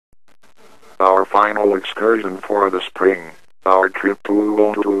our final excursion for the spring, our trip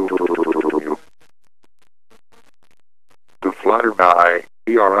to the Flutterby,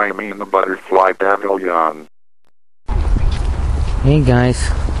 the Butterfly Pavilion. Hey guys,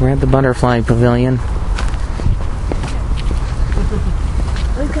 we're at the Butterfly Pavilion.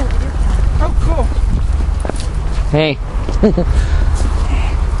 Oh, cool. Hey.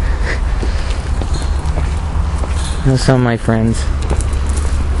 Those are some of my friends.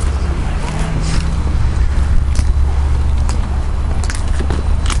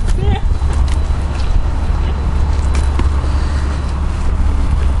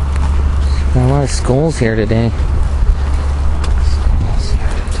 Got a lot of schools here today.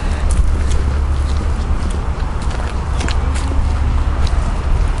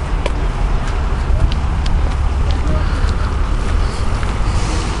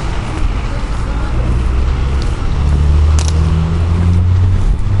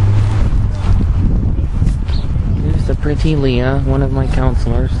 There's the pretty Leah, one of my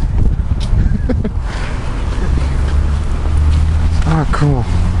counselors. Oh, cool.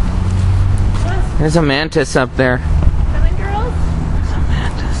 There's a mantis up there. Come in, girls. There's a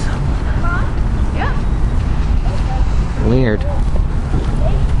mantis up there. Yeah. Weird.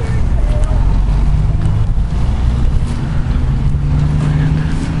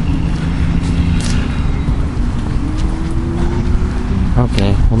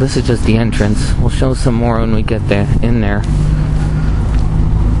 Okay, well this is just the entrance. We'll show some more when we get there, in there.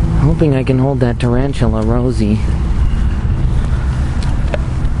 Hoping I can hold that tarantula, Rosie.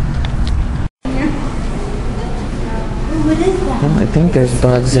 Oh, I think there's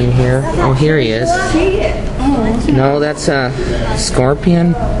bugs in here. Oh, here he is. No, that's a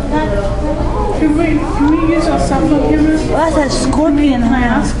scorpion. Can we use our cell phone cameras? Well, that's a scorpion, Can I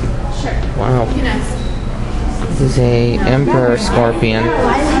ask? Wow. This is a emperor scorpion.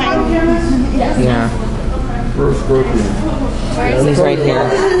 Yeah. First scorpion. He's right here.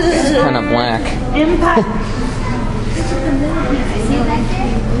 He's kind of black.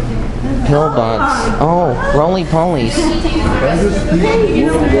 Pill bugs. Oh, roly-polies.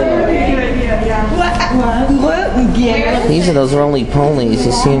 These are those roly-polies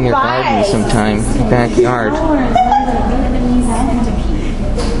you see in your garden sometime, backyard.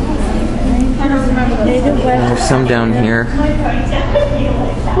 There's some down here.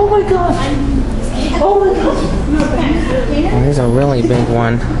 Oh my gosh. Oh my gosh. Oh, there's a really big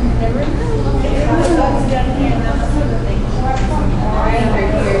one.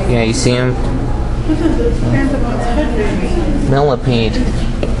 Yeah, you see him? Millipede.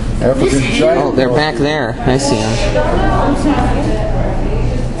 African giant. Oh, they're back there. I see them.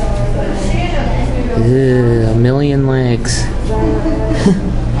 Ew, a million legs.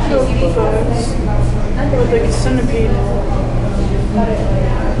 Like a centipede.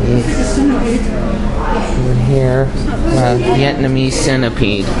 Over here, Vietnamese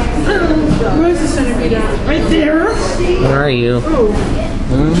centipede. Where's the centipede at? Right there. Where are you?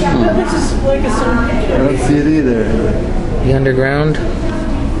 That looks just like a centipede. I don't see it either. The underground?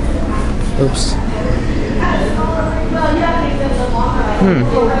 Oops.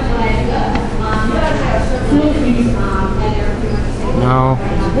 No.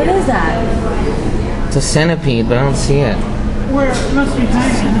 What is that? It's a centipede, but I don't see it. Where it must be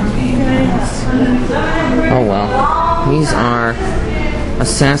hiding. Oh well. These are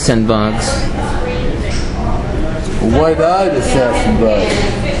assassin bugs. White-eyed assassin bug.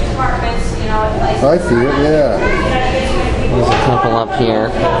 I see it, yeah. There's a couple up here.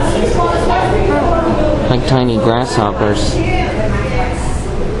 Like tiny grasshoppers.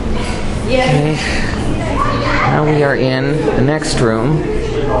 Okay. Now we are in the next room.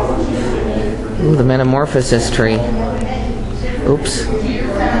 Ooh, the metamorphosis tree. Oops.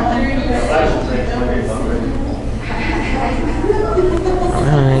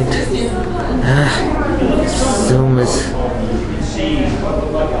 Alright. Zoom is...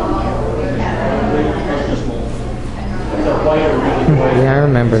 Yeah, I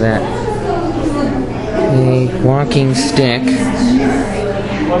remember that. A walking stick.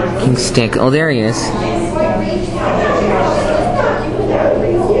 Walking stick. Oh, there he is.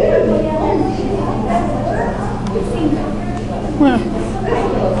 Where?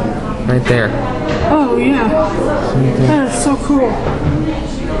 Right there. Oh, yeah. That is so cool.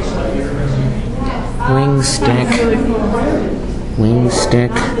 Wing stick. Really cool. Wing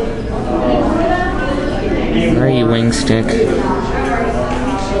stick. Where are you, wing stick?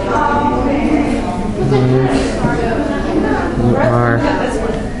 You are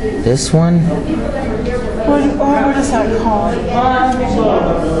this one? What is that called?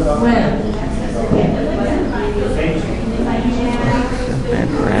 Bad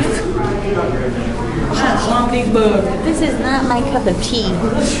breath. This is not my cup of tea.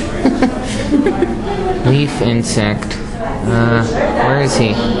 Leaf insect. Where is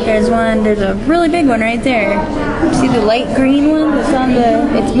he? There's one. There's a really big one right there. See the light green one? It's on the.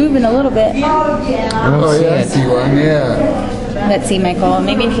 It's moving a little bit. I don't Oh, see yeah, I it. see one, yeah. Let's see, Michael.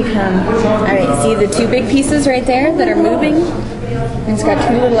 Maybe if you come. All right. See the two big pieces right there that are moving? And it's got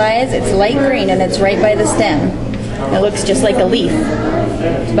two little eyes. It's light green and it's right by the stem. It looks just like a leaf.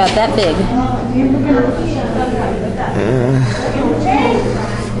 It's about that big.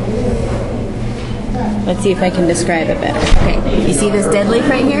 Let's see if I can describe it better. Okay, you see this dead leaf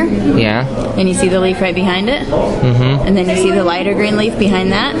right here? Yeah. And you see the leaf right behind it? Mm-hmm. And then you see the lighter green leaf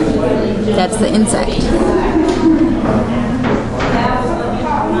behind that? That's the insect.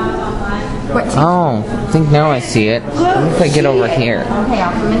 What? Oh, I think now I see it. What if I get over here? Okay,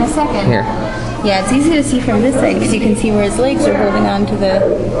 I'll come in a second. Here. Yeah, it's easy to see from this side because you can see where his legs are holding on to the...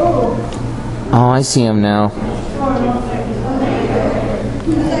 Oh, I see him now.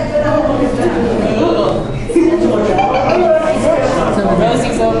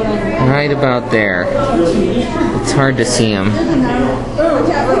 Right about there. It's hard to see him.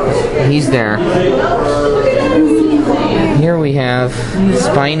 He's there. Here we have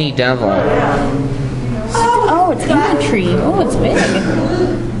Spiny Devil. Oh, it's in the tree. Oh, it's big.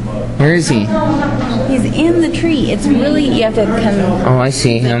 Where is he? He's in the tree. It's really... You have to come... Oh, I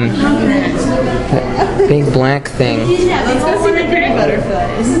see him. That big black thing.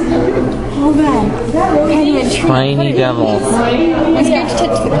 Hold on. Kind of a tree. Spiny Devil. I'm scared to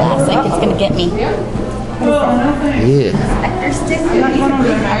touch the glass. Like it's going to get me. Yeah.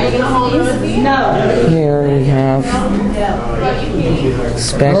 Here we have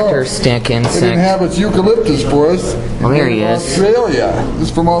specter stick It insect. inhabits eucalyptus forests. Oh, there he is. Australia. This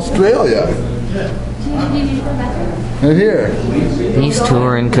is from Australia. Right here. These two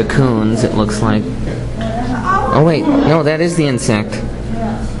are in cocoons, it looks like. Oh wait, no, that is the insect.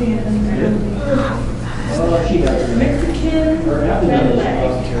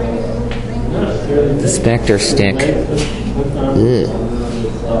 The specter stick. Ugh.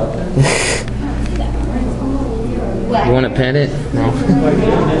 You want to pet it? No.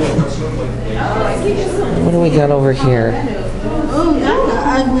 What do we got over here? Oh, that's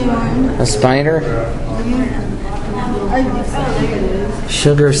an ugly one. A spider?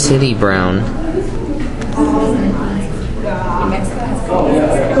 Sugar City Brown.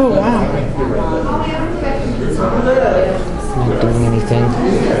 Oh, wow. Not doing anything.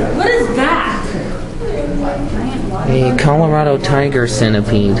 What is that? A Colorado tiger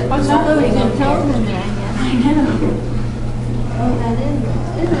centipede. What's that loading on television there? I know. Oh, that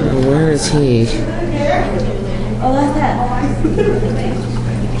is. Where is he? Oh, that's that.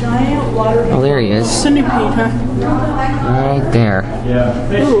 Giant water. Oh, there he is. Centipede, huh? Right there.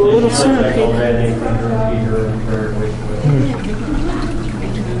 Ooh, little centipede.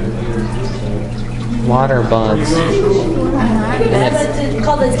 Water bugs. It's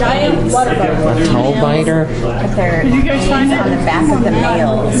called a giant water bug. A toe biter? They're on the back of the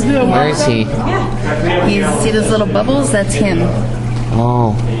males. Where is he? You see those little bubbles? That's him.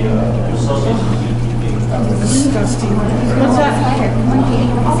 Oh.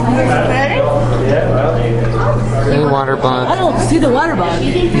 Hey, water I bug. don't see the water bug.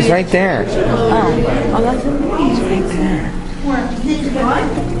 He's right there. Oh, that's him. He's right there.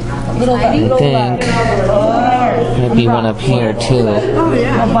 Little I think. Maybe one up here, too. Oh,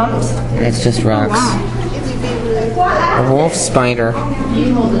 yeah. bumps. It's just rocks. A wolf spider.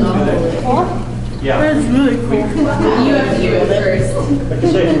 That's really cool.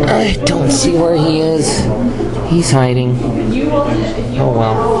 I don't see where he is. He's hiding. Oh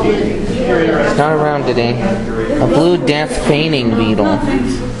well. He's not around today. A blue death feigning beetle.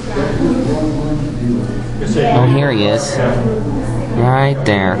 Oh, here he is. Right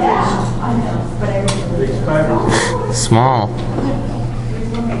there. Small.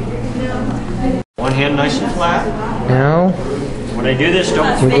 One hand nice and flat. Now When I do this,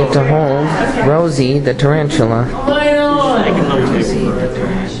 don't we get to hold Rosie the tarantula.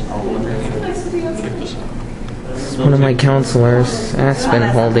 One of my counselors, Aspen,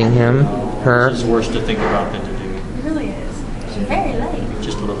 holding him. Her. It's worse to think about than to do. It really is. She's very light.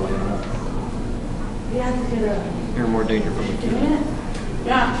 Just a little animal. You're more danger from a kid.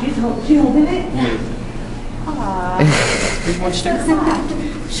 Yeah, she's holding it. Here's one sticker.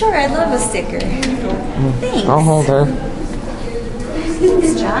 Sure, I love a sticker. Thanks. I'll hold her.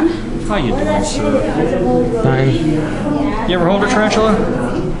 Thanks, John. How you doing, sir? Fine. You ever hold a tarantula?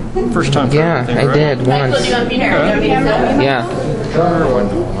 First time. for Yeah, everything, I right? did once. Yeah.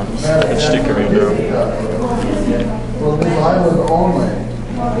 Good sticker in there. Well, this island only.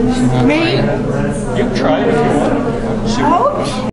 She won't bite.